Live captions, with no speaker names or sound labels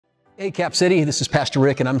Hey, Cap City, this is Pastor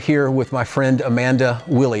Rick, and I'm here with my friend Amanda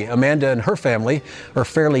Willie. Amanda and her family are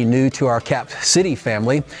fairly new to our Cap City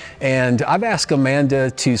family, and I've asked Amanda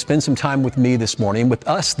to spend some time with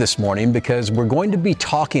us this morning, because we're going to be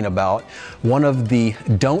talking about one of the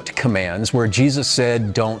don't commands where Jesus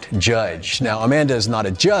said, don't judge. Now, Amanda is not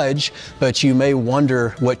a judge, but you may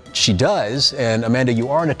wonder what she does, and Amanda, you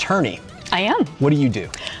are an attorney. I am. What do you do?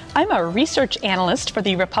 I'm a research analyst for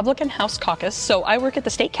the Republican House Caucus, so I work at the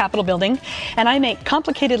State Capitol building, and I make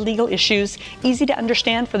complicated legal issues easy to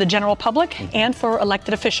understand for the general public and for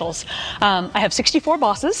elected officials. I have 64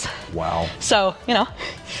 bosses. Wow. So, a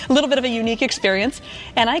little bit of a unique experience.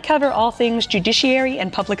 And I cover all things judiciary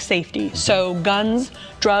and public safety. So guns,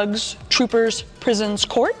 drugs, troopers, prisons,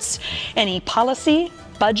 courts, any policy,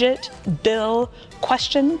 budget, bill,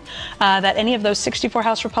 question that any of those 64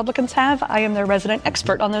 House Republicans have, I am their resident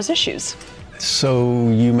expert on those issues. So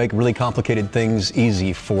you make really complicated things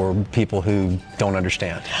easy for people who don't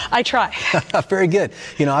understand. I try. Very good.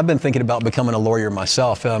 I've been thinking about becoming a lawyer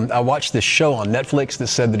myself. I watched this show on Netflix that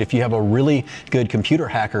said that if you have a really good computer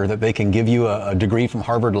hacker, that they can give you a degree from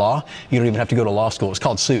Harvard Law. You don't even have to go to law school. It's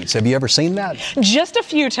called Suits. Have you ever seen that? Just a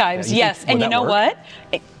few times, yes. And you know what?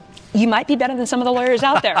 You might be better than some of the lawyers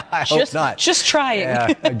out there. I hope not. Just trying.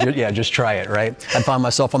 Yeah, just try it, right? I find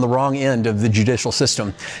myself on the wrong end of the judicial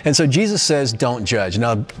system. And so Jesus says, don't judge.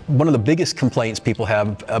 Now, one of the biggest complaints people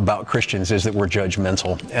have about Christians is that we're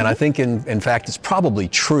judgmental. And I think, in fact, it's probably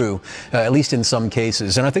true, at least in some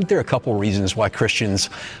cases. And I think there are a couple reasons why Christians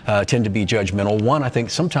tend to be judgmental. One, I think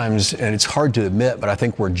sometimes, and it's hard to admit, but I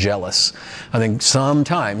think we're jealous. I think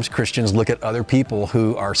sometimes Christians look at other people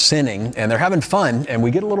who are sinning and they're having fun, and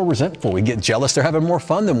we get a little resentful. We get jealous. They're having more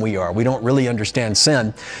fun than we are. We don't really understand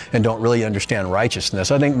sin and don't really understand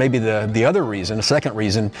righteousness. I think maybe the other reason, the second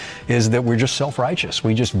reason, is that we're just self-righteous.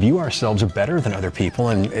 We just view ourselves better than other people,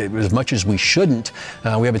 and as much as we shouldn't,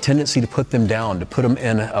 we have a tendency to put them down, to put them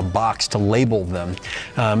in a box, to label them.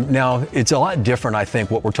 Now, it's a lot different, I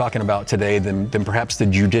think, what we're talking about today than perhaps the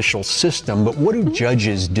judicial system, but what do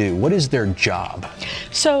judges do? What is their job?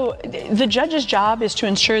 So the judge's job is to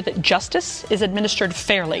ensure that justice is administered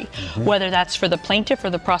fairly. Whether that's for the plaintiff or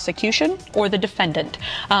the prosecution or the defendant.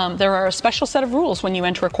 There are a special set of rules when you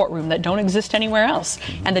enter a courtroom that don't exist anywhere else.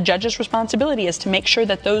 And the judge's responsibility is to make sure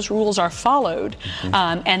that those rules are followed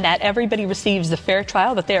and that everybody receives the fair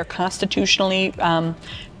trial that they are constitutionally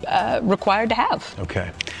required to have.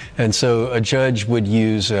 Okay. And so a judge would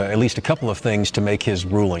use at least a couple of things to make his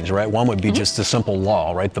rulings, right? One would be just the simple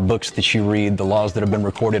law, right? The books that you read, the laws that have been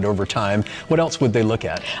recorded over time. What else would they look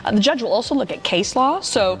at? The judge will also look at case law.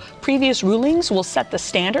 So previous rulings will set the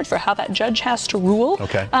standard for how that judge has to rule.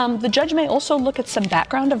 Okay. The judge may also look at some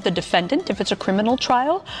background of the defendant if it's a criminal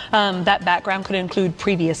trial. That background could include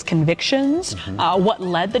previous convictions, what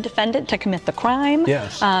led the defendant to commit the crime,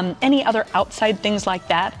 yes. Any other outside things like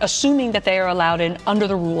that, assuming that they are allowed in under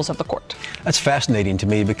the rules of the court. That's fascinating to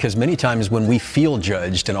me, because many times when we feel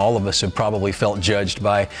judged, and all of us have probably felt judged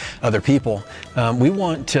by other people, we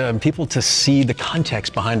want people to see the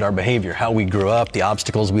context behind our behavior, how we grew up, the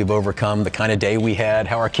obstacles we've overcome, the kind of day we had,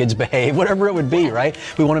 how our kids behave, whatever it would be, right?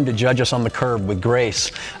 We want them to judge us on the curb with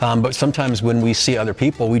grace. But sometimes when we see other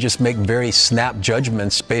people, we just make very snap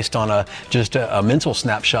judgments based on just a mental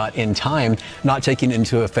snapshot in time, not taking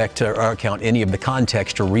into effect or account any of the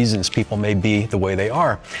context or reasons people may be the way they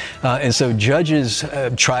are. And so judges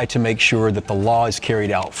try to make sure that the law is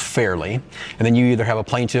carried out fairly. And then you either have a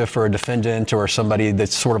plaintiff or a defendant or somebody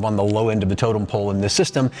that's sort of on the low end of the totem pole in the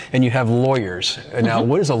system, and you have lawyers. Now,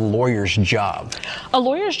 what is a lawyer's job? A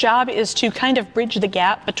lawyer's job is to kind of bridge the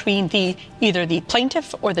gap between either the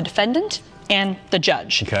plaintiff or the defendant and the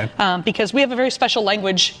judge. Okay. Because we have a very special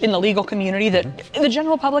language in the legal community that the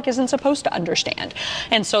general public isn't supposed to understand.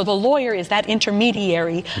 And so the lawyer is that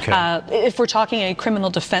intermediary. Okay. If we're talking a criminal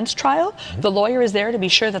defense trial, the lawyer is there to be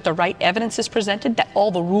sure that the right evidence is presented, that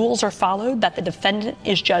all the rules are followed, that the defendant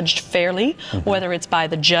is judged fairly, whether it's by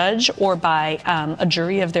the judge or by a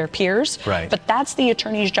jury of their peers. Right. But that's the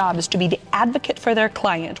attorney's job, is to be the advocate for their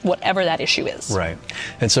client, whatever that issue is. Right.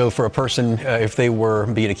 And so for a person, if they were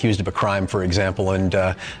being accused of a crime, for example, and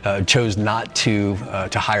chose not to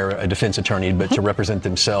hire a defense attorney, but to represent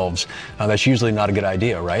themselves, that's usually not a good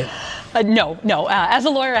idea, right? No. As a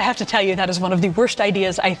lawyer, I have to tell you that is one of the worst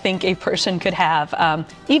ideas I think a person could have.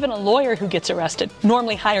 Even a lawyer who gets arrested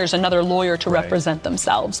normally hires another lawyer to represent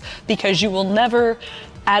themselves, because you will never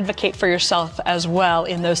advocate for yourself as well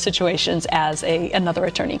in those situations as another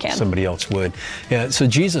attorney can. Somebody else would. Yeah, so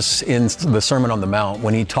Jesus in the Sermon on the Mount,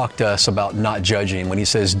 when he talked to us about not judging, when he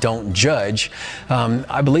says don't judge,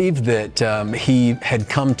 I believe that he had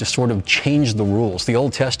come to sort of change the rules. The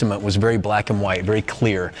Old Testament was very black and white, very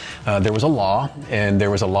clear. There was a law, and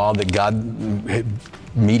there was a law that God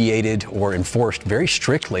mediated or enforced very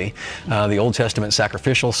strictly. The Old Testament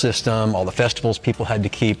sacrificial system, all the festivals people had to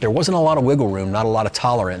keep. There wasn't a lot of wiggle room, not a lot of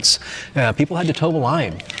tolerance. People had to toe the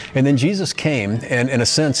line. And then Jesus came, and in a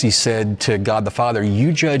sense, he said to God the Father,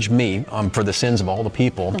 you judge me for the sins of all the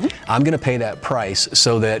people. I'm going to pay that price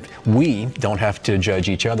so that we don't have to judge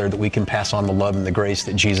each other, that we can pass on the love and the grace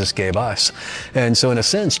that Jesus gave us. And so in a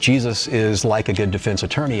sense, Jesus is like a good defense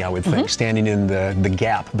attorney, I would think, standing in the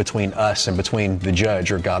gap between us and between the judge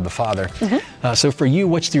or God the Father. So for you,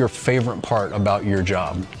 what's your favorite part about your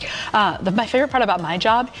job? My favorite part about my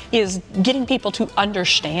job is getting people to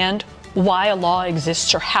understand why a law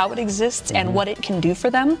exists or how it exists and what it can do for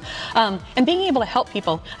them, and being able to help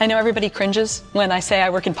people. I know everybody cringes when I say I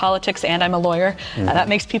work in politics and I'm a lawyer. That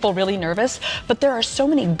makes people really nervous, but there are so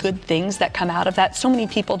many good things that come out of that, so many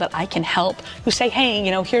people that I can help who say, hey,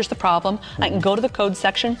 you know, here's the problem. I can go to the code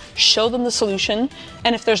section, show them the solution,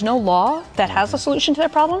 and if there's no law that has a solution to their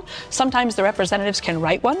problem, sometimes the representatives can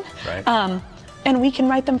write one. And we can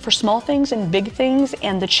write them for small things and big things,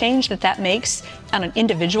 and the change that makes on an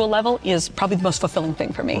individual level is probably the most fulfilling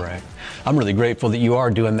thing for me. Right. I'm really grateful that you are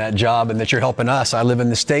doing that job and that you're helping us. I live in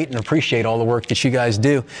the state and appreciate all the work that you guys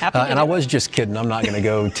do. And I was just kidding. I'm not going to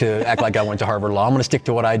go to act like I went to Harvard Law. I'm going to stick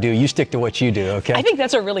to what I do. You stick to what you do, okay? I think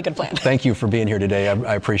that's a really good plan. Thank you for being here today.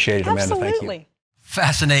 I appreciate it, Amanda. Absolutely. Thank you.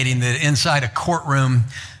 Fascinating that inside a courtroom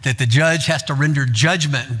that the judge has to render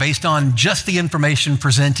judgment based on just the information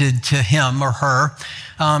presented to him or her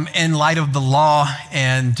in light of the law,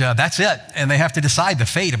 and that's it. And they have to decide the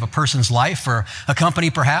fate of a person's life or a company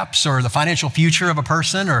perhaps, or the financial future of a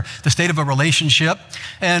person or the state of a relationship.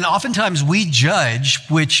 And oftentimes we judge,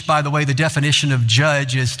 which by the way, the definition of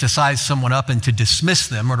judge is to size someone up and to dismiss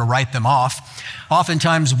them or to write them off.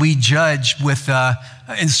 Oftentimes we judge with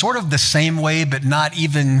in sort of the same way, but not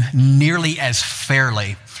even nearly as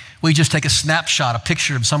fairly. We just take a snapshot, a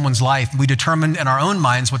picture of someone's life. We determine in our own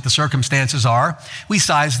minds what the circumstances are. We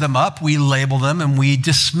size them up, we label them, and we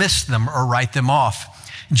dismiss them or write them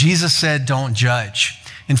off. Jesus said, don't judge.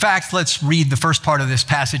 In fact, let's read the first part of this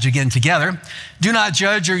passage again together. Do not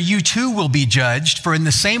judge, or you too will be judged, for in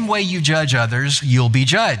the same way you judge others, you'll be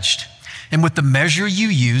judged. And with the measure you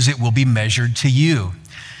use, it will be measured to you.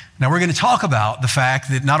 Now, we're going to talk about the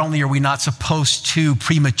fact that not only are we not supposed to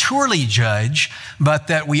prematurely judge, but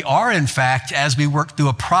that we are, in fact, as we work through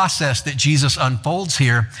a process that Jesus unfolds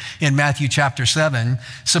here in Matthew chapter 7,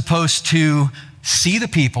 supposed to see the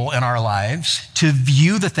people in our lives, to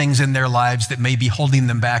view the things in their lives that may be holding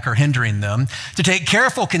them back or hindering them, to take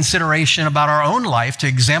careful consideration about our own life, to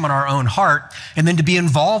examine our own heart, and then to be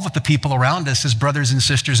involved with the people around us as brothers and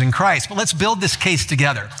sisters in Christ. But let's build this case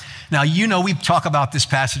together. Now, you know, we talk about this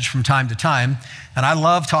passage from time to time, and I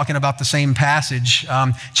love talking about the same passage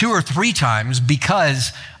 2 or 3 times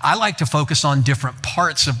because I like to focus on different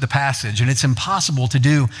parts of the passage, and it's impossible to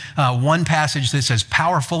do one passage that's as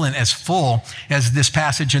powerful and as full as this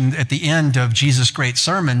passage at the end of Jesus' great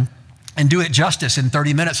sermon and do it justice in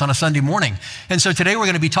 30 minutes on a Sunday morning. And so today we're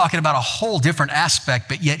going to be talking about a whole different aspect,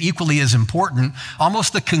 but yet equally as important,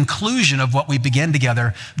 almost the conclusion of what we began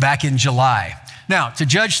together back in July. Now, to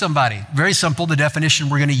judge somebody, very simple. The definition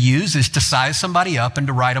we're going to use is to size somebody up and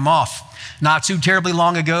to write them off. Not too terribly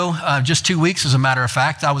long ago, just 2 weeks as a matter of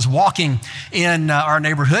fact, I was walking in our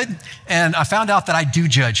neighborhood and I found out that I do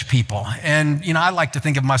judge people. And, you know, I like to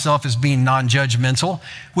think of myself as being non-judgmental,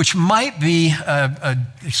 which might be a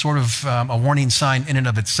sort of a warning sign in and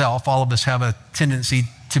of itself. All of us have a tendency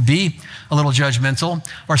to be a little judgmental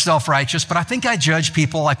or self-righteous, but I think I judge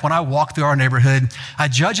people like when I walk through our neighborhood, I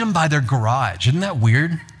judge them by their garage. Isn't that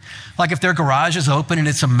weird? Like if their garage is open and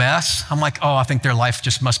it's a mess, I'm like, oh, I think their life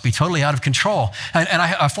just must be totally out of control. And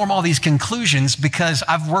I form all these conclusions because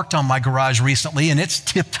I've worked on my garage recently and it's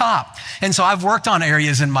tip-top. And so I've worked on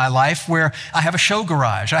areas in my life where I have a show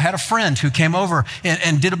garage. I had a friend who came over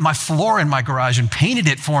and did my floor in my garage and painted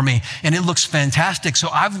it for me, and it looks fantastic. So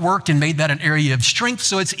I've worked and made that an area of strength,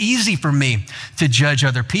 so it's easy for me to judge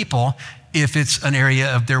other people if it's an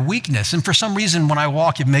area of their weakness. And for some reason, when I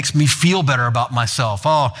walk, it makes me feel better about myself.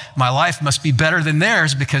 Oh, my life must be better than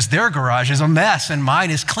theirs because their garage is a mess and mine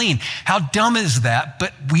is clean. How dumb is that?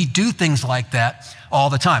 But we do things like that all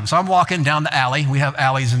the time. So I'm walking down the alley. We have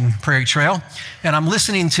alleys in Prairie Trail, and I'm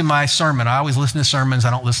listening to my sermon. I always listen to sermons.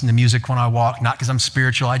 I don't listen to music when I walk, not because I'm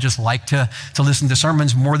spiritual. I just like to listen to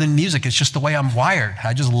sermons more than music. It's just the way I'm wired.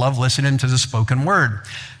 I just love listening to the spoken word.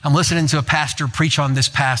 I'm listening to a pastor preach on this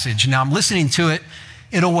passage. Now I'm listening to it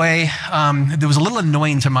in a way that was a little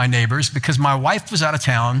annoying to my neighbors because my wife was out of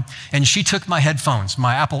town and she took my headphones,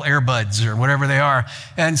 my Apple AirBuds or whatever they are.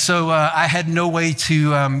 And so I had no way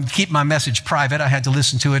to keep my message private. I had to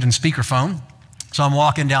listen to it in speakerphone. So I'm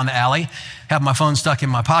walking down the alley, have my phone stuck in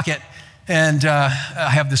my pocket, and I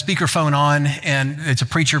have the speakerphone on, and it's a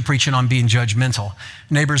preacher preaching on being judgmental.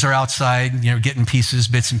 Neighbors are outside, getting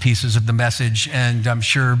bits and pieces of the message, and I'm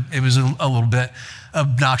sure it was a little bit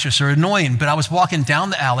obnoxious or annoying. But I was walking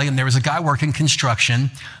down the alley, and there was a guy working construction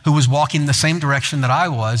who was walking the same direction that I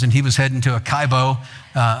was, and he was heading to a Kaibo.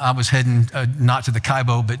 I was heading not to the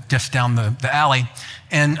Kaibo, but just down the alley.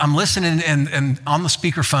 And I'm listening, and on the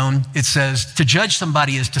speakerphone, it says, to judge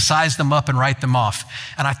somebody is to size them up and write them off.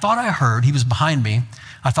 And I thought I heard, he was behind me,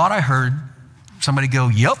 I thought I heard somebody go,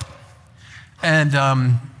 yup. And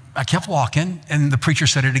I kept walking, and the preacher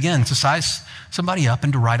said it again, to size somebody up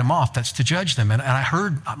and to write them off. That's to judge them. And I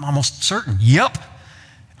heard, I'm almost certain, yup.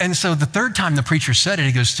 And so the third time the preacher said it,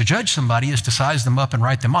 he goes, to judge somebody is to size them up and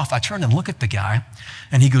write them off. I turned and looked at the guy,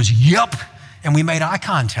 and he goes, yup. And we made eye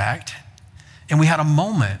contact, and we had a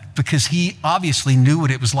moment because he obviously knew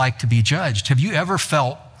what it was like to be judged. Have you ever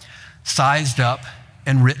felt sized up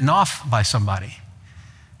and written off by somebody?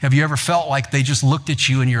 Have you ever felt like they just looked at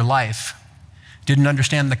you in your life, didn't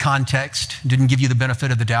understand the context, didn't give you the benefit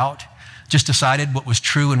of the doubt, just decided what was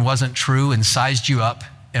true and wasn't true and sized you up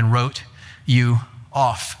and wrote you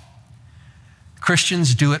off?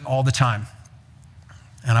 Christians do it all the time,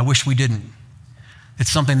 and I wish we didn't. It's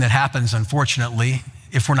something that happens, unfortunately,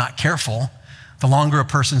 if we're not careful. The longer a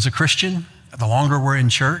person's a Christian, the longer we're in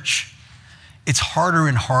church, it's harder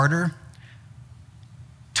and harder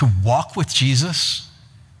to walk with Jesus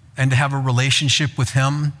and to have a relationship with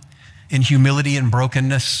him in humility and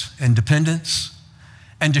brokenness and dependence,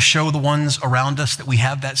 and to show the ones around us that we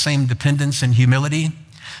have that same dependence and humility.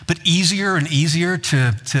 But easier and easier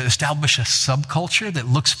to establish a subculture that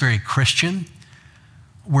looks very Christian,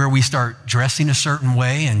 where we start dressing a certain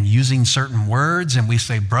way and using certain words, and we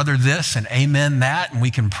say brother this and amen that, and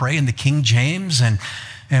we can pray in the King James,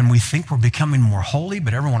 and we think we're becoming more holy,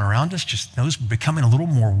 but everyone around us just knows we're becoming a little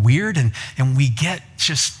more weird, and we get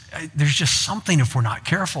there's just something if we're not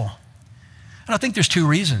careful. And I think there's two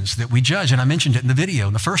reasons that we judge, and I mentioned it in the video.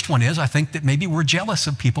 And the first one is I think that maybe we're jealous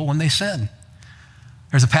of people when they sin.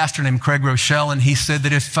 There's a pastor named Craig Rochelle, and he said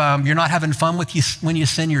that if you're not having fun when you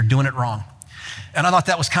sin, you're doing it wrong. And I thought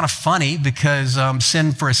that was kind of funny because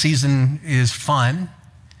sin for a season is fun,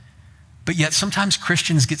 but yet sometimes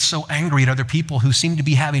Christians get so angry at other people who seem to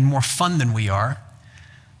be having more fun than we are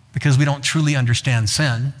because we don't truly understand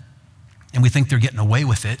sin, and we think they're getting away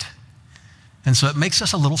with it. And so it makes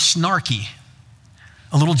us a little snarky,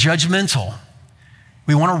 a little judgmental.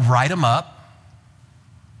 We want to write them up,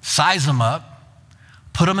 size them up,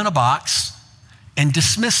 put them in a box, and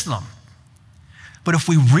dismiss them. But if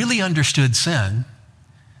we really understood sin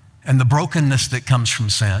and the brokenness that comes from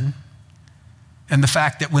sin, and the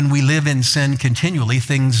fact that when we live in sin continually,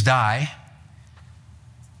 things die,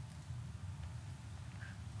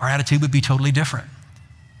 our attitude would be totally different.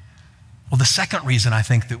 Well, the second reason I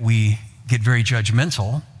think that we get very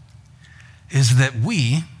judgmental is that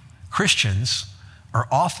we, Christians, are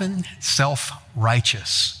often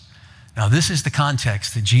self-righteous. Now, this is the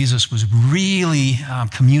context that Jesus was really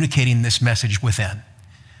communicating this message within.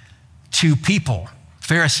 To people,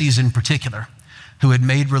 Pharisees in particular, who had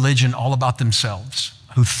made religion all about themselves,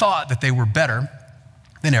 who thought that they were better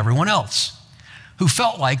than everyone else, who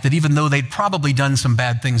felt like that even though they'd probably done some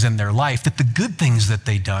bad things in their life, that the good things that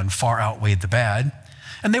they'd done far outweighed the bad,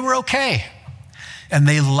 and they were okay. And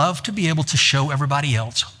they loved to be able to show everybody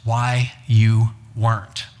else why you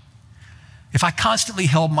weren't. If I constantly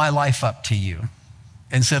held my life up to you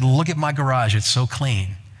and said, look at my garage, it's so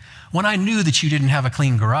clean, when I knew that you didn't have a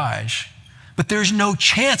clean garage, but there's no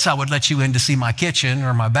chance I would let you in to see my kitchen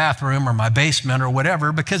or my bathroom or my basement or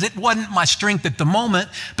whatever, because it wasn't my strength at the moment,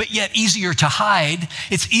 but yet easier to hide.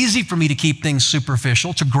 It's easy for me to keep things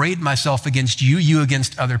superficial, to grade myself against you, you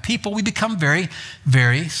against other people. We become very,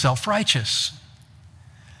 very self-righteous.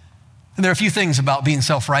 And there are a few things about being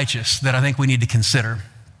self-righteous that I think we need to consider.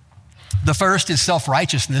 The first is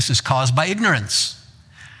self-righteousness is caused by ignorance.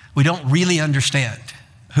 We don't really understand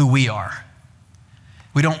who we are.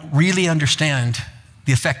 We don't really understand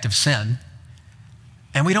the effect of sin.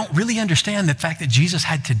 And we don't really understand the fact that Jesus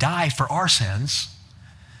had to die for our sins.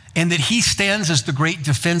 and that he stands as the great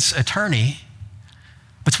defense attorney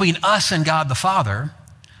between us and God the Father,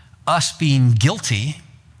 us being guilty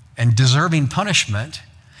and deserving punishment,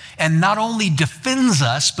 and not only defends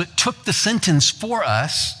us, but took the sentence for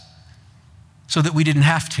us so that we didn't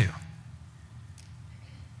have to.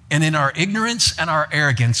 And in our ignorance and our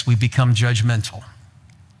arrogance, we become judgmental.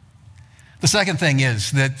 The second thing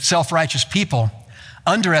is that self-righteous people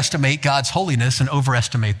underestimate God's holiness and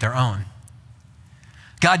overestimate their own.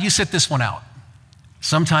 God, you sit this one out.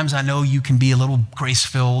 Sometimes I know you can be a little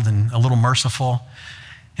grace-filled and a little merciful.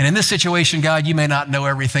 And in this situation, God, you may not know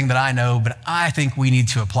everything that I know, but I think we need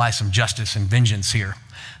to apply some justice and vengeance here.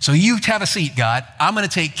 So you have a seat, God. I'm going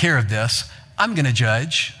to take care of this. I'm going to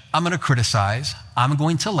judge. I'm going to criticize. I'm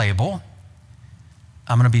going to label.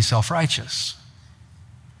 I'm going to be self-righteous.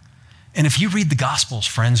 And if you read the Gospels,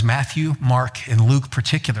 friends, Matthew, Mark, and Luke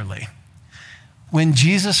particularly, when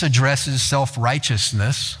Jesus addresses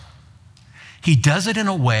self-righteousness, he does it in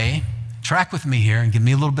a way, track with me here and give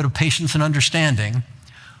me a little bit of patience and understanding.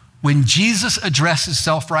 When Jesus addresses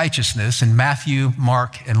self-righteousness in Matthew,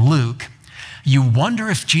 Mark, and Luke, you wonder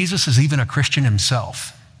if Jesus is even a Christian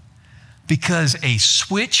himself, because a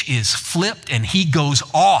switch is flipped and he goes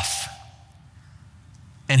off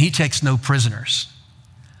and he takes no prisoners.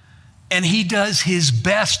 And he does his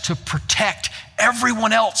best to protect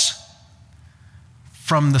everyone else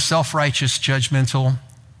from the self-righteous, judgmental,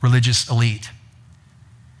 religious elite,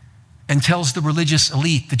 and tells the religious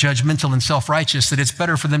elite, the judgmental and self-righteous, that it's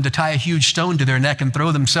better for them to tie a huge stone to their neck and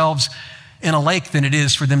throw themselves in a lake than it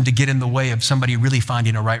is for them to get in the way of somebody really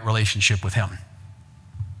finding a right relationship with him.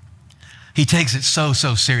 He takes it so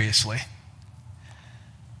seriously.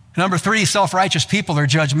 Number three, self-righteous people are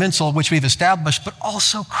judgmental, which we've established, but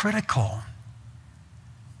also critical.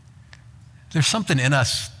 There's something in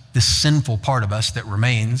us, this sinful part of us that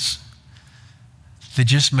remains, that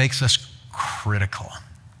just makes us critical.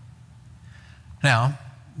 Now,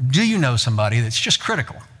 do you know somebody that's just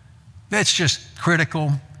critical? That's just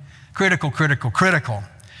critical.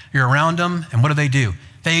 You're around them, and what do?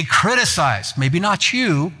 They criticize, maybe not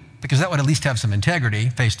you, because that would at least have some integrity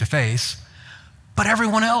face to face, but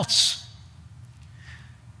everyone else.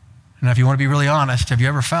 Now, if you want to be really honest, have you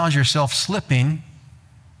ever found yourself slipping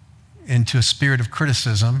into a spirit of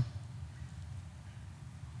criticism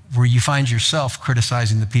where you find yourself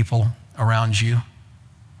criticizing the people around you?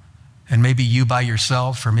 And maybe you by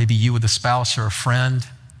yourself, or maybe you with a spouse or a friend.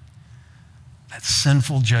 That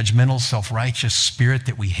sinful, judgmental, self-righteous spirit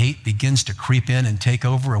that we hate begins to creep in and take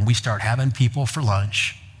over, and we start having people for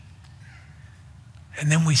lunch.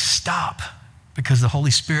 And then we stop because the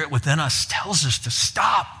Holy Spirit within us tells us to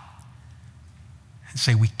stop and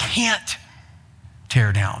say, we can't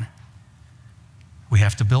tear down. We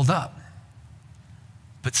have to build up.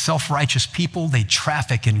 But self-righteous people, they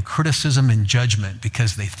traffic in criticism and judgment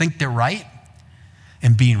because they think they're right,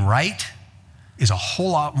 and being right is a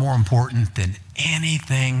whole lot more important than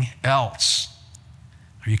anything else.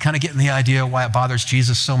 Are you kind of getting the idea why it bothers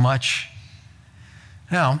Jesus so much?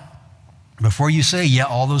 Now, before you say, yeah,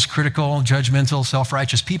 all those critical, judgmental,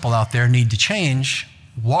 self-righteous people out there need to change,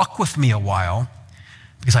 walk with me a while,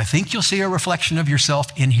 because I think you'll see a reflection of yourself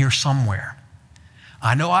in here somewhere.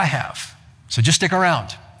 I know I have. So just stick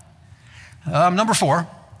around. Number four,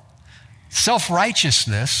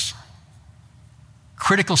 self-righteousness,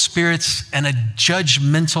 critical spirits, and a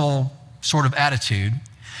judgmental sort of attitude.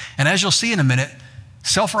 And as you'll see in a minute,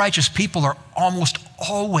 self-righteous people are almost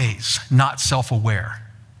always not self-aware.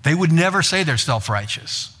 They would never say they're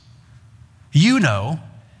self-righteous. You know,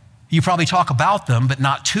 you probably talk about them, but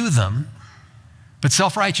not to them. But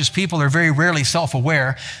self-righteous people are very rarely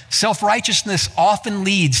self-aware. Self-righteousness often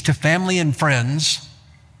leads to family and friends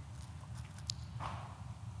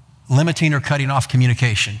limiting or cutting off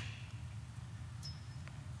communication.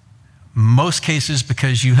 Most cases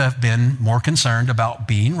because you have been more concerned about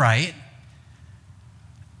being right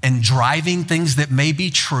and driving things that may be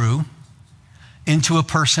true into a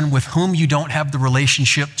person with whom you don't have the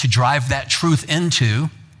relationship to drive that truth into,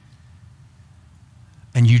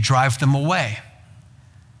 and you drive them away.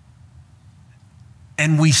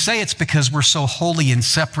 And we say it's because we're so holy and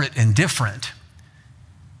separate and different,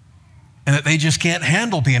 and that they just can't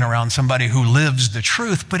handle being around somebody who lives the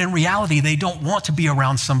truth, but in reality, they don't want to be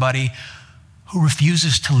around somebody who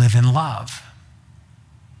refuses to live in love.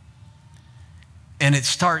 And it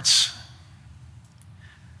starts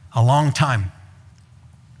a long time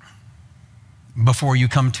before you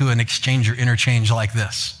come to an exchange or interchange like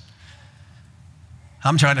this.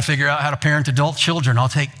 I'm trying to figure out how to parent adult children. I'll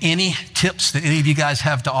take any tips that any of you guys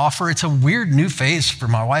have to offer. It's a weird new phase for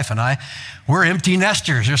my wife and I. We're empty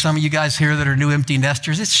nesters. There's some of you guys here that are new empty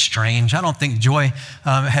nesters. It's strange. I don't think Joy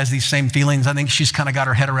has these same feelings. I think she's kind of got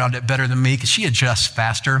her head around it better than me because she adjusts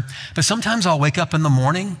faster. But sometimes I'll wake up in the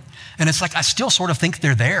morning and it's like I still sort of think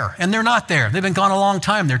they're there, and they're not there. They've been gone a long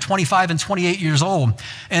time. They're 25 and 28 years old.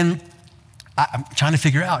 And I'm trying to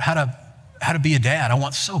figure out how to be a dad. I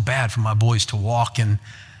want so bad for my boys to walk in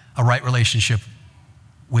a right relationship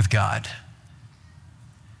with God.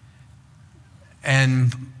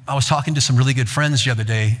 And I was talking to some really good friends the other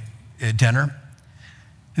day at dinner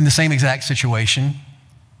in the same exact situation.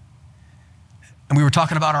 And we were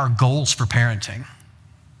talking about our goals for parenting.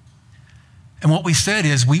 And what we said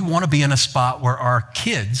is we want to be in a spot where our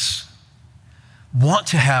kids want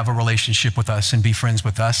to have a relationship with us and be friends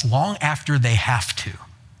with us long after they have to.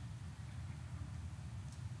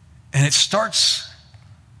 And it starts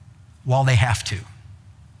while they have to.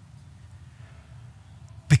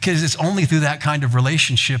 Because it's only through that kind of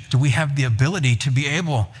relationship do we have the ability to be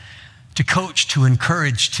able to coach, to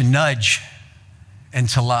encourage, to nudge, and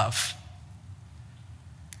to love.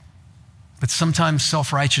 But sometimes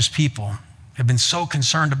self-righteous people have been so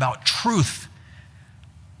concerned about truth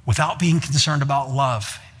without being concerned about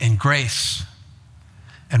love and grace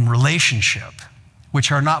and relationship,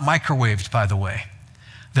 which are not microwaved, by the way.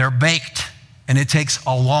 They're baked, and it takes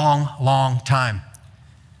a long, long time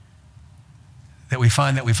that we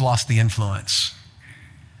find that we've lost the influence.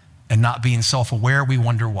 And not being self-aware, we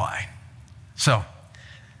wonder why. So,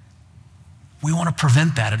 we want to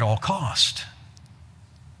prevent that at all cost.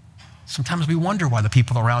 Sometimes we wonder why the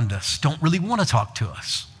people around us don't really want to talk to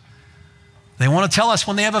us. They want to tell us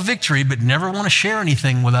when they have a victory, but never want to share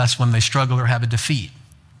anything with us when they struggle or have a defeat.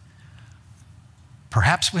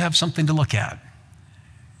 Perhaps we have something to look at,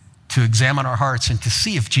 to examine our hearts and to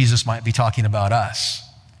see if Jesus might be talking about us.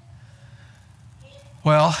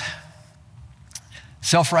 Well,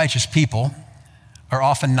 self-righteous people are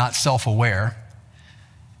often not self-aware.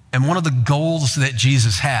 And one of the goals that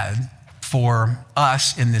Jesus had for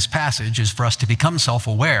us in this passage is for us to become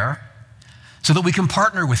self-aware so that we can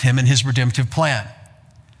partner with him in his redemptive plan.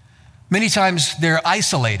 Many times they're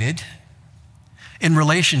isolated in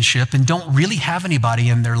relationship and don't really have anybody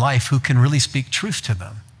in their life who can really speak truth to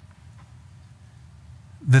them.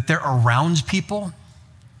 That they're around people,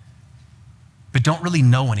 but don't really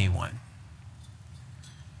know anyone.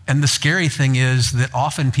 And the scary thing is that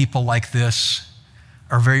often people like this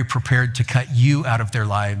are very prepared to cut you out of their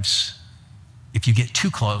lives if you get too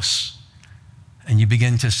close and you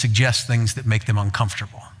begin to suggest things that make them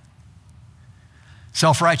uncomfortable.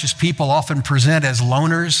 Self-righteous people often present as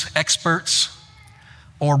loners, experts,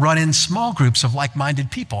 or run in small groups of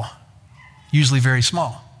like-minded people, usually very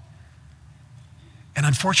small. And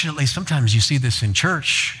unfortunately, sometimes you see this in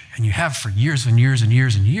church, and you have for years and years and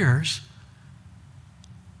years and years,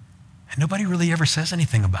 and nobody really ever says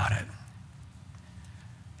anything about it.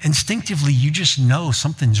 Instinctively, you just know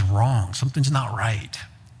something's wrong, something's not right.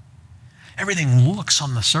 Everything looks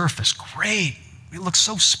on the surface great. It looks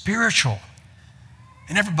so spiritual.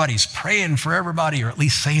 And everybody's praying for everybody, or at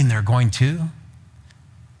least saying they're going to,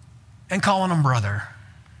 and calling them brother,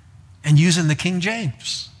 and using the King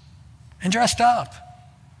James, and dressed up,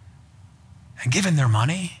 and giving their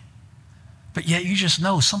money. But yet you just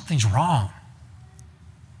know something's wrong.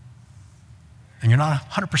 And you're not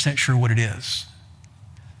 100% sure what it is.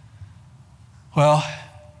 Well,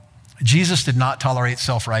 Jesus did not tolerate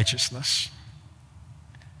self-righteousness.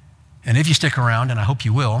 And if you stick around, and I hope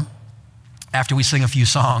you will, after we sing a few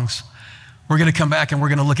songs, we're going to come back and we're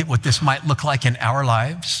going to look at what this might look like in our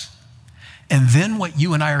lives, and then what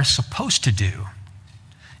you and I are supposed to do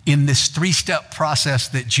in this three-step process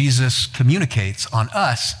that Jesus communicates on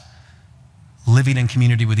us living in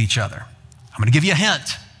community with each other. I'm going to give you a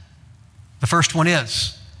hint. The first one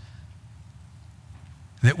is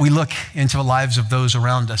that we look into the lives of those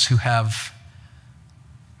around us who have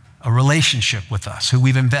a relationship with us, who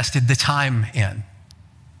we've invested the time in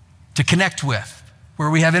to connect with,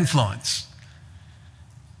 where we have influence.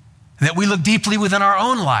 That we look deeply within our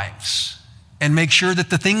own lives and make sure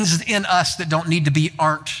that the things in us that don't need to be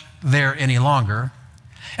aren't there any longer,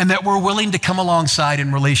 and that we're willing to come alongside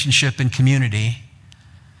in relationship and community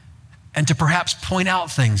and to perhaps point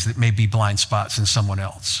out things that may be blind spots in someone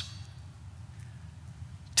else.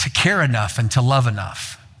 To care enough and to love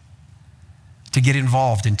enough to get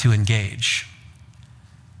involved and to engage.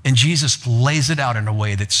 And Jesus lays it out in a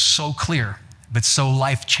way that's so clear, but so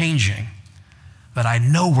life-changing, that I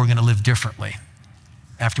know we're going to live differently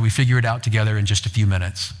after we figure it out together in just a few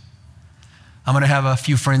minutes. I'm going to have a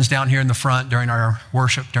few friends down here in the front during our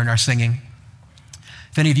worship, during our singing.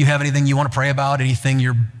 If any of you have anything you want to pray about, anything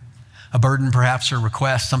you're a burden perhaps or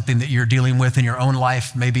request, something that you're dealing with in your own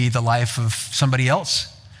life, maybe the life of somebody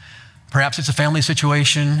else. Perhaps it's a family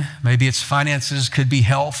situation, maybe it's finances, could be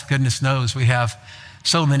health. Goodness knows we have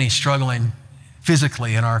so many struggling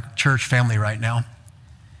physically in our church family right now.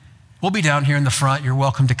 We'll be down here in the front. You're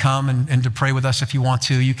welcome to come and to pray with us if you want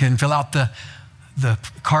to. You can fill out the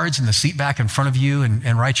cards in the seat back in front of you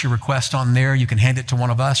and write your request on there. You can hand it to one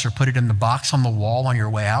of us or put it in the box on the wall on your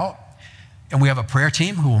way out. And we have a prayer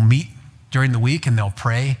team who will meet during the week and they'll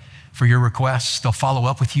pray for your requests. They'll follow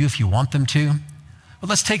up with you if you want them to. But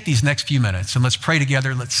let's take these next few minutes and let's pray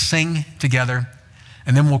together. Let's sing together.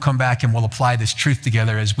 And then we'll come back and we'll apply this truth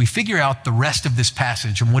together as we figure out the rest of this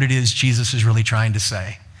passage and what it is Jesus is really trying to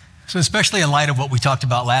say. So especially in light of what we talked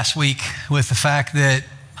about last week with the fact that,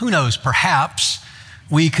 who knows, perhaps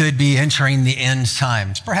we could be entering the end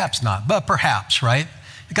times. Perhaps not, but perhaps, right?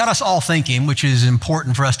 It got us all thinking, which is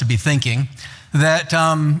important for us to be thinking, that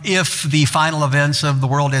if the final events of the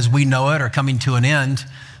world as we know it are coming to an end,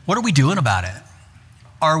 what are we doing about it?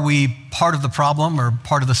 Are we part of the problem or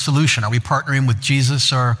part of the solution? Are we partnering with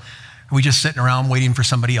Jesus or are we just sitting around waiting for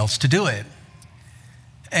somebody else to do it?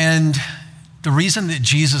 And the reason that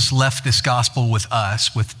Jesus left this gospel with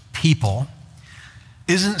us, with people,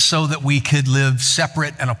 isn't so that we could live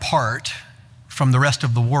separate and apart from the rest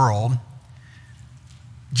of the world,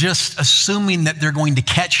 just assuming that they're going to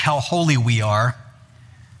catch how holy we are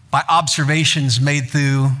by observations made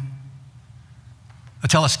through a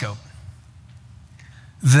telescope.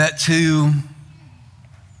 That to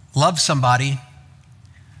love somebody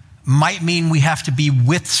might mean we have to be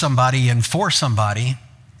with somebody and for somebody.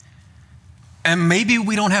 And maybe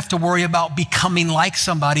we don't have to worry about becoming like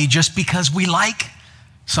somebody just because we like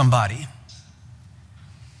somebody.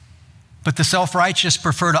 But the self-righteous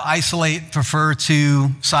prefer to isolate, prefer to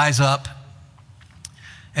size up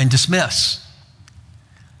and dismiss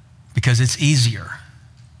because it's easier.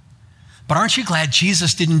 But aren't you glad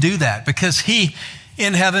Jesus didn't do that? Because he,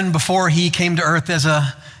 in heaven, before he came to earth as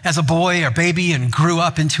a boy or baby and grew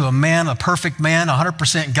up into a man, a perfect man,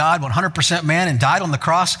 100% God, 100% man, and died on the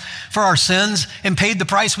cross for our sins and paid the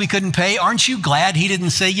price we couldn't pay, aren't you glad he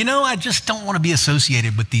didn't say, you know, I just don't want to be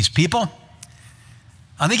associated with these people?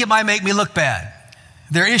 I think it might make me look bad.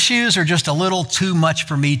 Their issues are just a little too much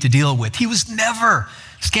for me to deal with. He was never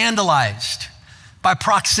scandalized by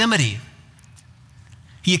proximity.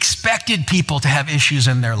 He expected people to have issues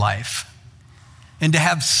in their life and to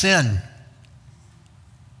have sin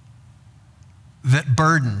that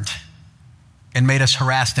burdened and made us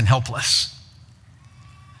harassed and helpless.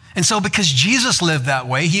 And so because Jesus lived that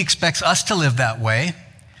way, he expects us to live that way.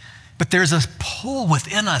 But there's a pull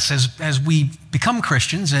within us as we become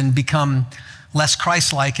Christians and become less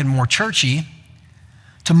Christ-like and more churchy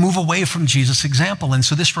to move away from Jesus' example. And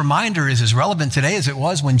so this reminder is as relevant today as it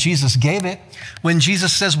was when Jesus gave it. When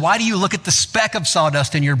Jesus says, why do you look at the speck of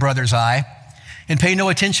sawdust in your brother's eye and pay no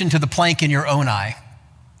attention to the plank in your own eye?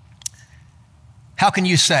 How can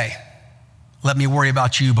you say, let me worry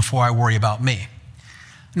about you before I worry about me?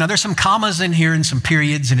 Now there's some commas in here and some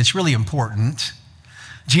periods, and it's really important.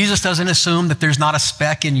 Jesus doesn't assume that there's not a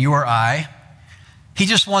speck in your eye. He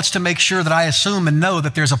just wants to make sure that I assume and know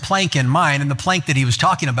that there's a plank in mine, and the plank that he was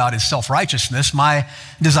talking about is self-righteousness, my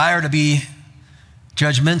desire to be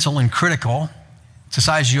judgmental and critical, to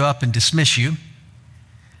size you up and dismiss you.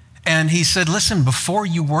 And he said, listen, before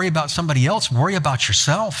you worry about somebody else, worry about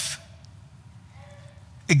yourself.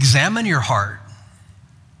 Examine your heart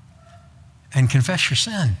and confess your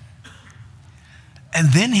sin.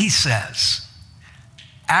 And then he says,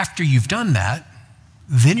 after you've done that,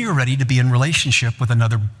 then you're ready to be in relationship with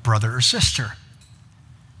another brother or sister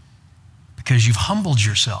because you've humbled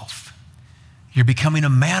yourself. You're becoming a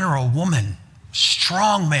man or a woman,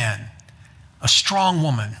 strong man, a strong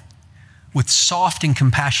woman with soft and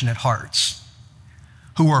compassionate hearts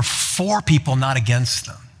who are for people, not against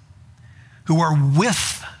them, who are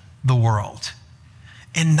with the world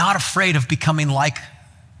and not afraid of becoming like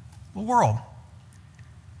the world,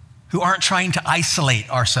 who aren't trying to isolate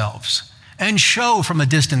ourselves and show from a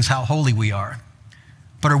distance how holy we are,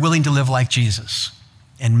 but are willing to live like Jesus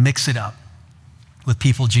and mix it up with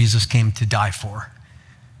people Jesus came to die for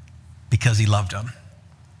because he loved them.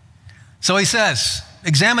 So he says,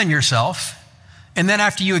 examine yourself, and then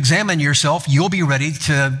after you examine yourself, you'll be ready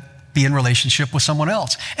to be in relationship with someone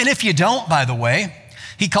else. And if you don't, by the way,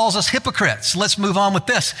 he calls us hypocrites. Let's move on with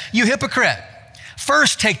this. You hypocrite.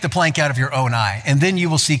 First, take the plank out of your own eye, and then you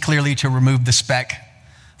will see clearly to remove the speck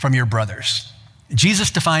from your brother's.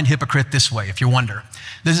 Jesus defined hypocrite this way, if you wonder.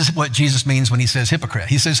 This is what Jesus means when he says hypocrite.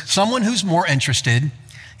 He says, someone who's more interested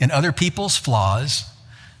in other people's flaws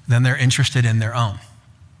than they're interested in their own.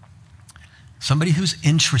 Somebody who's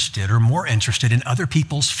interested or more interested in other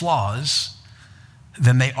people's flaws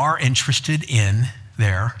than they are interested in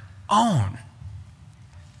their own.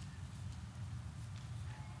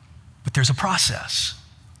 But there's a process,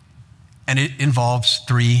 and it involves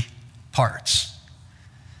 3 parts.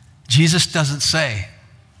 Jesus doesn't say,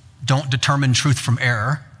 don't determine truth from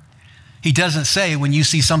error. He doesn't say when you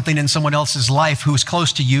see something in someone else's life who is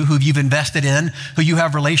close to you, who you've invested in, who you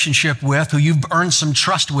have relationship with, who you've earned some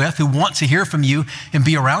trust with, who wants to hear from you and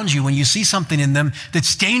be around you, when you see something in them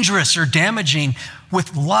that's dangerous or damaging,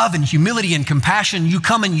 with love and humility and compassion, you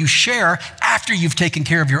come and you share after you've taken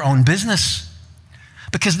care of your own business.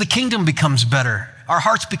 Because the kingdom becomes better. Our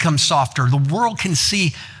hearts become softer. The world can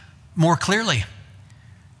see more clearly.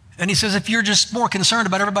 And he says, if you're just more concerned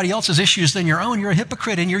about everybody else's issues than your own, you're a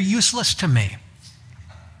hypocrite and you're useless to me.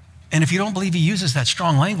 And if you don't believe he uses that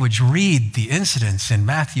strong language, read the incidents in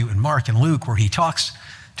Matthew and Mark and Luke where he talks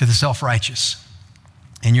to the self-righteous.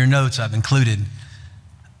 In your notes, I've included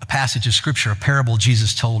a passage of scripture, a parable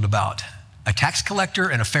Jesus told about a tax collector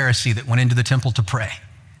and a Pharisee that went into the temple to pray.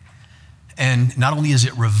 And not only is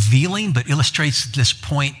it revealing, but illustrates this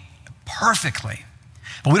point perfectly.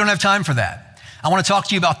 But we don't have time for that. I want to talk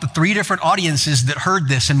to you about the 3 different audiences that heard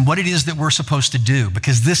this and what it is that we're supposed to do,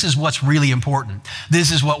 because this is what's really important.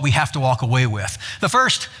 This is what we have to walk away with. The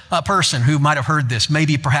first person who might have heard this,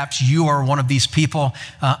 maybe perhaps you are one of these people.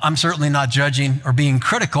 I'm certainly not judging or being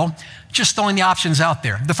critical, just throwing the options out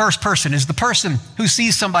there. The first person is the person who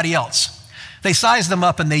sees somebody else. They size them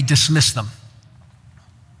up and they dismiss them.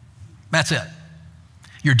 That's it.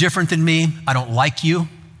 You're different than me. I don't like you.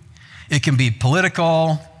 It can be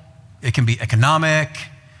political. It can be economic.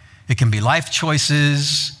 It can be life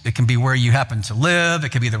choices. It can be where you happen to live.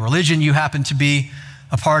 It can be the religion you happen to be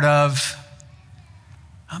a part of.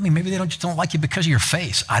 I mean, maybe they just don't like you because of your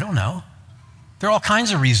face. I don't know. There are all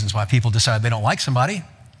kinds of reasons why people decide they don't like somebody.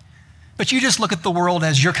 But you just look at the world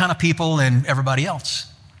as your kind of people and everybody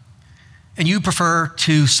else. And you prefer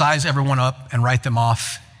to size everyone up and write them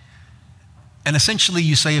off. And essentially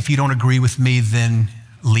you say, if you don't agree with me, then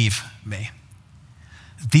leave me.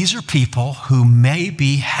 These are people who may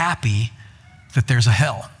be happy that there's a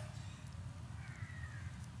hell.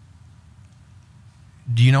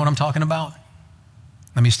 Do you know what I'm talking about?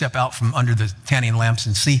 Let me step out from under the tanning lamps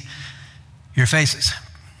and see your faces.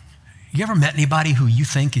 You ever met anybody who you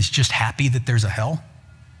think is just happy that there's a hell?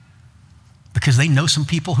 Because they know some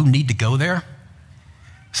people who need to go there?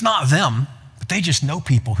 It's not them, but they just know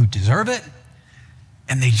people who deserve it,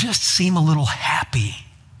 and they just seem a little happy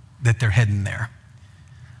that they're heading there.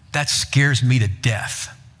 That scares me to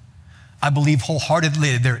death. I believe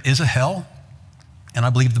wholeheartedly there is a hell, and I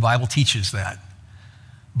believe the Bible teaches that.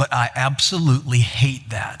 But I absolutely hate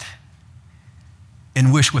that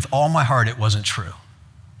and wish with all my heart it wasn't true.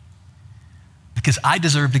 Because I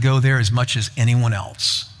deserve to go there as much as anyone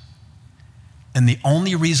else. And the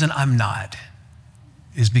only reason I'm not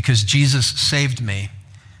is because Jesus saved me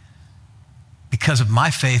because of my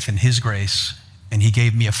faith in his grace, and he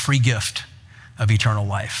gave me a free gift of eternal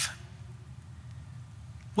life.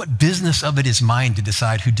 What business of it is mine to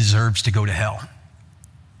decide who deserves to go to hell?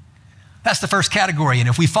 That's the first category. And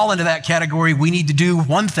if we fall into that category, we need to do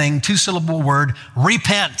one thing, 2-syllable word,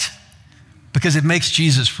 repent, because it makes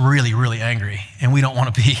Jesus really, really angry. And we don't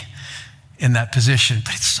want to be in that position,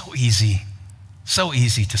 but it's so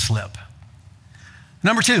easy to slip.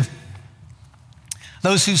 Number 2,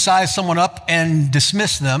 those who size someone up and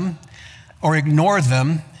dismiss them or ignore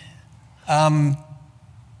them and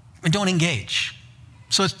don't engage.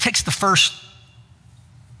 So it takes the first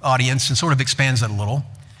audience and sort of expands that a little.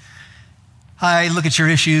 I look at your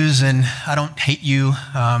issues and I don't hate you.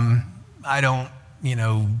 I don't,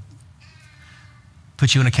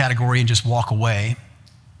 put you in a category and just walk away.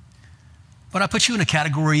 But I put you in a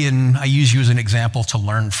category and I use you as an example to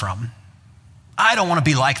learn from. I don't want to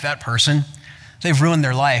be like that person. They've ruined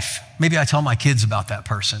their life. Maybe I tell my kids about that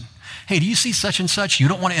person. Hey, do you see such and such? You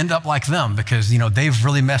don't want to end up like them because, they've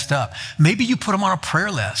really messed up. Maybe you put them on a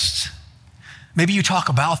prayer list. Maybe you talk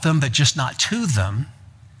about them, but just not to them.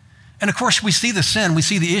 And of course, we see the sin, we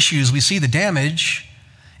see the issues, we see the damage,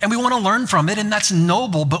 and we want to learn from it, and that's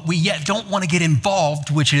noble, but we yet don't want to get involved,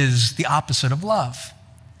 which is the opposite of love.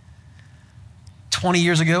 20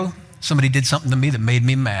 years ago, somebody did something to me that made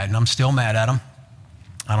me mad, and I'm still mad at them.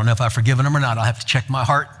 I don't know if I've forgiven them or not. I'll have to check my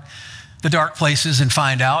heart, the dark places, and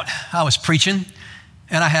find out. I was preaching,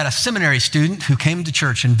 And I had a seminary student who came to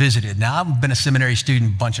church and visited. Now, I've been a seminary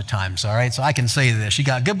student a bunch of times, all right? So I can say this. You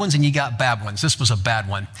got good ones and you got bad ones. This was a bad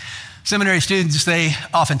one. Seminary students, they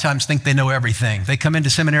oftentimes think they know everything. They come into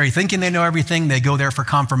seminary thinking they know everything. They go there for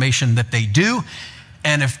confirmation that they do.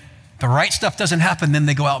 And if the right stuff doesn't happen, then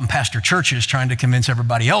they go out and pastor churches trying to convince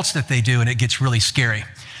everybody else that they do, and it gets really scary.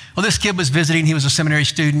 Well, this kid was visiting. He was a seminary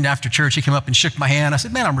student. After church, he came up and shook my hand. I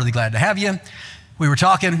said, man, I'm really glad to have you. We were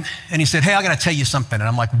talking, and he said, hey, I got to tell you something. And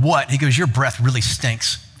I'm like, what? He goes, your breath really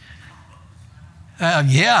stinks.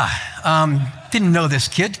 Didn't know this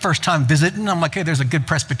kid, first time visiting. I'm like, hey, there's a good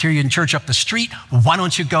Presbyterian church up the street. Why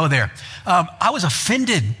don't you go there? I was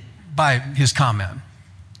offended by his comment.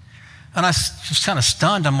 And I was just kind of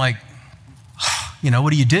stunned. I'm like,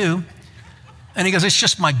 what do you do? And he goes, it's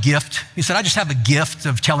just my gift. He said, I just have a gift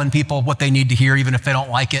of telling people what they need to hear, even if they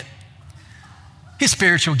don't like it. His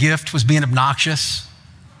spiritual gift was being obnoxious,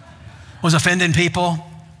 was offending people.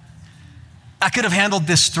 I could have handled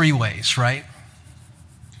this 3 ways, right?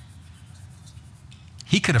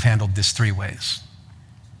 He could have handled this 3 ways.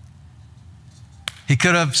 He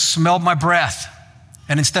could have smelled my breath,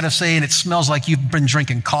 and instead of saying it smells like you've been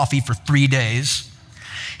drinking coffee for 3 days,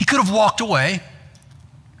 he could have walked away,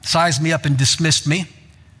 sized me up and dismissed me,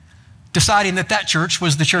 deciding that church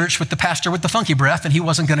was the church with the pastor with the funky breath and he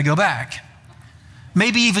wasn't going to go back.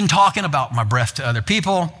 Maybe even talking about my breath to other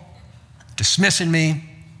people, dismissing me,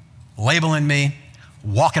 labeling me,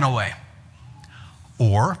 walking away.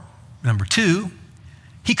 Or, number 2,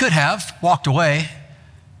 he could have walked away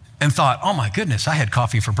and thought, oh my goodness, I had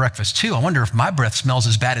coffee for breakfast too. I wonder if my breath smells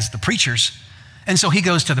as bad as the preacher's. And so he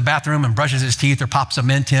goes to the bathroom and brushes his teeth or pops a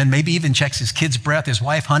mint in, maybe even checks his kid's breath, his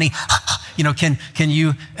wife, honey, can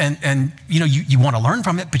you, and you want to learn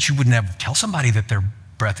from it, but you would never tell somebody that their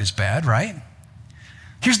breath is bad, right?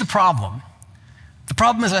 Here's the problem. The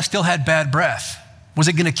problem is I still had bad breath. Was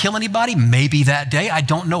it going to kill anybody? Maybe that day. I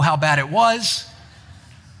don't know how bad it was.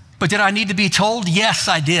 But did I need to be told? Yes,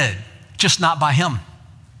 I did, just not by him.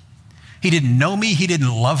 He didn't know me. He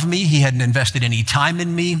didn't love me. He hadn't invested any time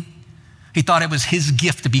in me. He thought it was his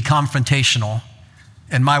gift to be confrontational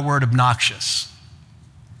and my word obnoxious.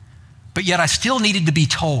 But yet I still needed to be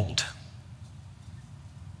told.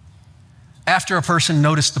 After a person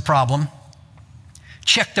noticed the problem,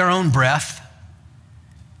 checked their own breath,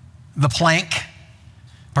 the plank,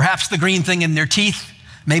 perhaps the green thing in their teeth,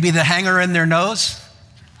 maybe the hanger in their nose.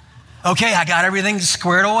 Okay, I got everything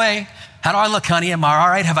squared away. How do I look, honey? Am I all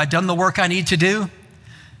right? Have I done the work I need to do?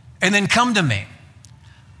 And then come to me.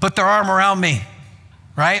 Put their arm around me,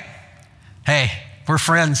 right? Hey, we're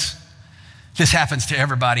friends. This happens to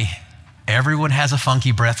everybody. Everyone has a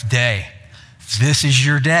funky breath day. This is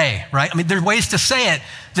your day, right? I mean, there are ways to say it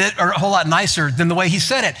that are a whole lot nicer than the way he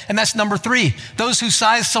said it. And that's number 3. Those who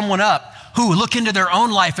size someone up, who look into their own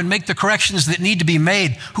life and make the corrections that need to be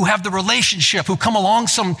made, who have the relationship, who come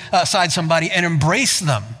alongside somebody and embrace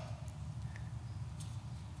them.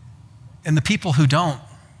 And the people who don't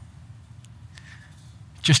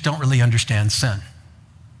just don't really understand sin.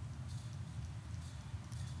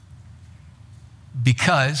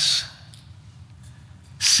 Because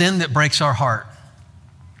sin that breaks our heart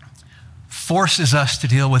forces us to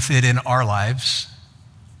deal with it in our lives,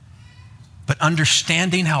 but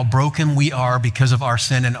understanding how broken we are because of our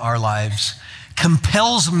sin in our lives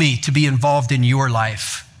compels me to be involved in your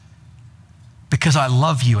life because I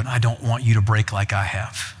love you and I don't want you to break like I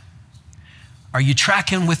have. Are you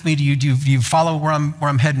tracking with me? Do you follow where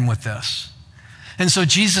I'm heading with this? And so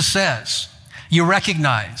Jesus says, you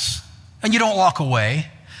recognize, and you don't walk away.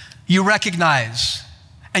 You recognize,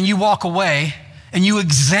 and you walk away, and you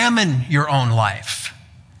examine your own life.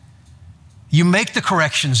 You make the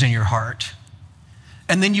corrections in your heart,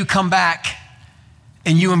 and then you come back,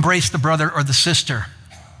 and you embrace the brother or the sister,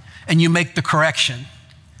 and you make the correction.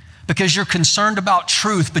 Because you're concerned about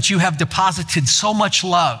truth, but you have deposited so much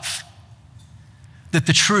love that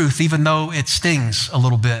the truth, even though it stings a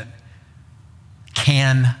little bit,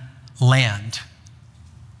 can land.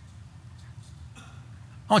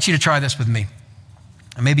 I want you to try this with me.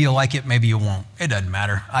 And maybe you'll like it, maybe you won't. It doesn't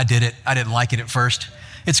matter. I did it. I didn't like it at first.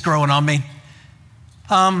 It's growing on me.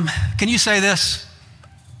 Can you say this?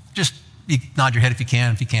 Just nod your head if you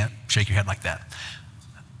can. If you can't, shake your head like that.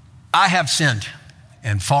 I have sinned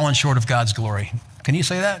and fallen short of God's glory. Can you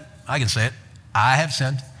say that? I can say it. I have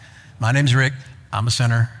sinned. My name's Rick. I'm a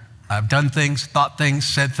sinner. I've done things, thought things,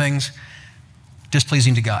 said things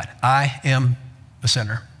displeasing to God. I am a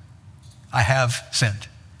sinner. I have sinned.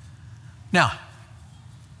 Now,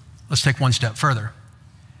 let's take one step further.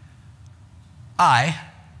 I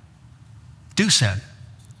do sin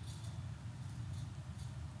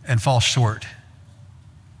and fall short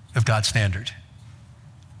of God's standard.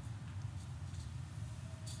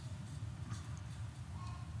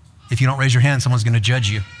 If you don't raise your hand, someone's going to judge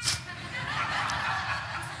you.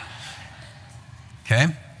 Okay?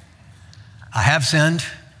 I have sinned.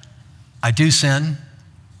 I do sin.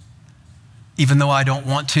 Even though I don't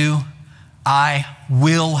want to, I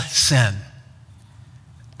will sin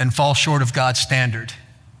and fall short of God's standard.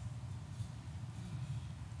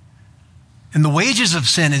 And the wages of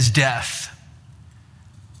sin is death.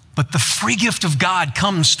 But the free gift of God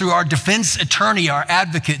comes through our defense attorney, our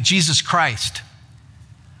advocate, Jesus Christ,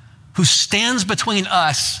 who stands between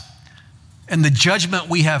us and the judgment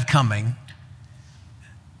we have coming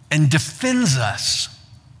and defends us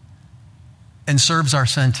and serves our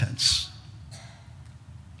sentence.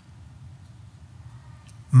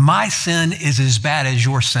 My sin is as bad as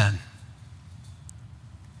your sin.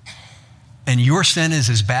 And your sin is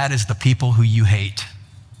as bad as the people who you hate.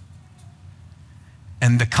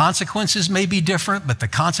 And the consequences may be different, but the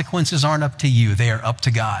consequences aren't up to you. They are up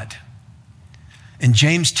to God. And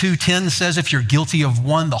James 2:10 says, if you're guilty of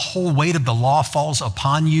one, the whole weight of the law falls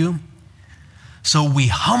upon you. So we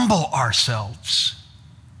humble ourselves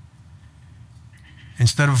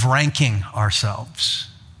instead of ranking ourselves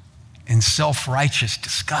in self-righteous,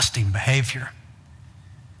 disgusting behavior.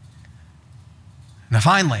 Now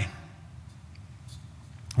finally,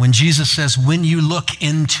 when Jesus says, when you look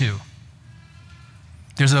into,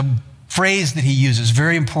 there's a phrase that he uses,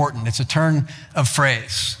 very important. It's a turn of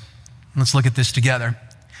phrase. Let's look at this together.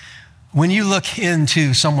 When you look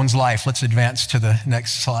into someone's life, let's advance to the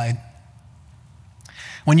next slide.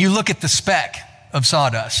 When you look at the speck of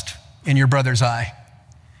sawdust in your brother's eye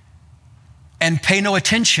and pay no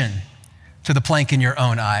attention to the plank in your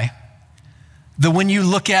own eye, the when you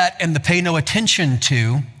look at and the pay no attention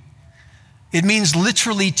to, it means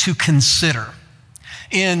literally to consider.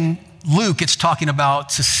 In Luke, it's talking about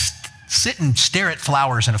to sit and stare at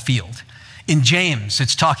flowers in a field. In James,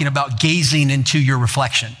 it's talking about gazing into your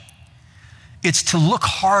reflection. It's to look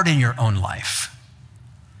hard in your own life,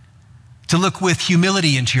 to look with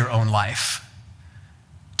humility into your own life,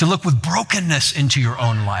 to look with brokenness into your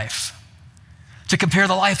own life, to compare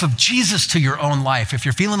the life of Jesus to your own life if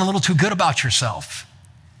you're feeling a little too good about yourself,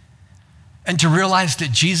 and to realize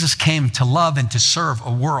that Jesus came to love and to serve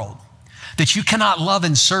a world that you cannot love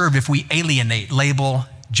and serve if we alienate, label,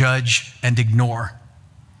 judge, and ignore.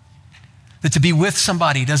 That to be with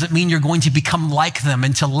somebody doesn't mean you're going to become like them,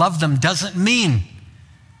 and to love them doesn't mean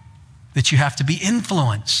that you have to be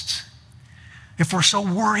influenced. If we're so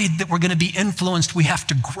worried that we're going to be influenced, we have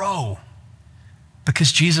to grow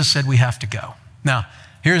because Jesus said we have to go. Now,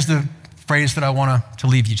 here's the phrase that I want to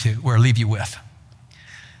leave you with.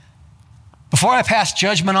 Before I pass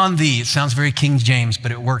judgment on thee, it sounds very King James,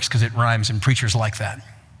 but it works because it rhymes and preachers like that.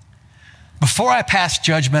 Before I pass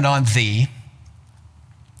judgment on thee,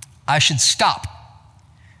 I should stop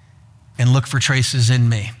and look for traces in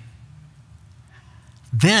me.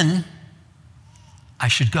 Then I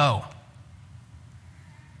should go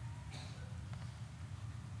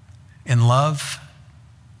in love,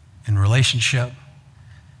 in relationship,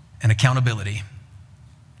 and accountability,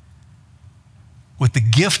 with the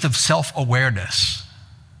gift of self-awareness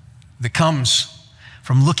that comes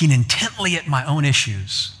from looking intently at my own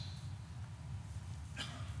issues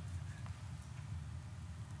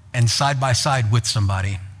and side by side with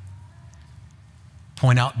somebody,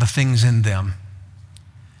 point out the things in them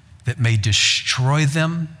that may destroy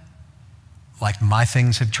them like my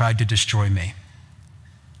things have tried to destroy me.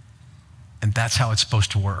 And that's how it's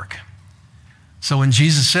supposed to work. So when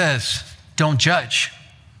Jesus says, don't judge,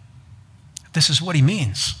 this is what he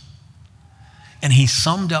means. And he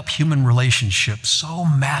summed up human relationships so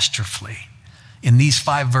masterfully in these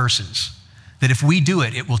 5 verses that if we do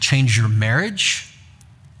it, it will change your marriage,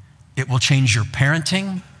 it will change your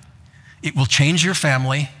parenting, it will change your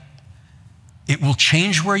family, it will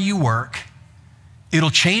change where you work, it'll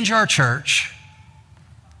change our church,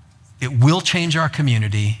 it will change our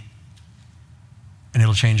community, and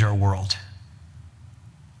it'll change our world.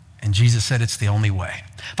 And Jesus said it's the only way.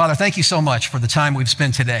 Father, thank you so much for the time we've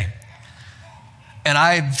spent today. And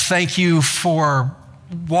I thank you for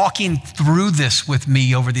walking through this with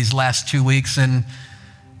me over these last 2 weeks and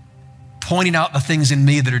pointing out the things in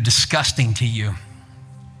me that are disgusting to you.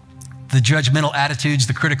 The judgmental attitudes,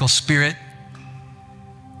 the critical spirit,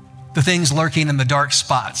 the things lurking in the dark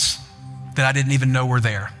spots that I didn't even know were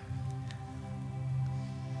there.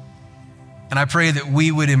 And I pray that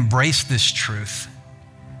we would embrace this truth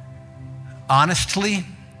honestly,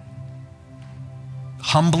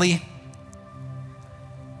 humbly,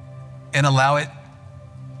 and allow it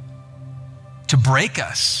to break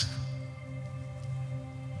us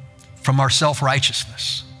from our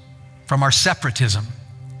self-righteousness, from our separatism,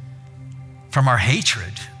 from our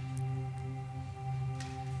hatred.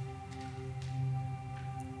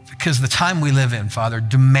 Because the time we live in, Father,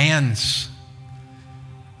 demands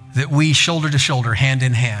that we shoulder to shoulder, hand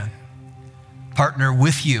in hand, partner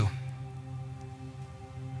with you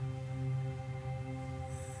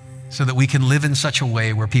so that we can live in such a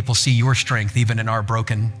way where people see your strength even in our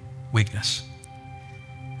broken weakness.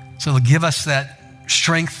 So give us that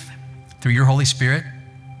strength through your Holy Spirit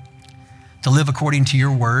to live according to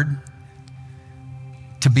your word,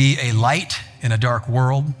 to be a light in a dark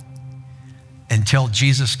world until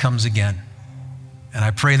Jesus comes again. And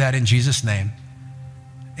I pray that in Jesus' name,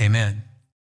 amen.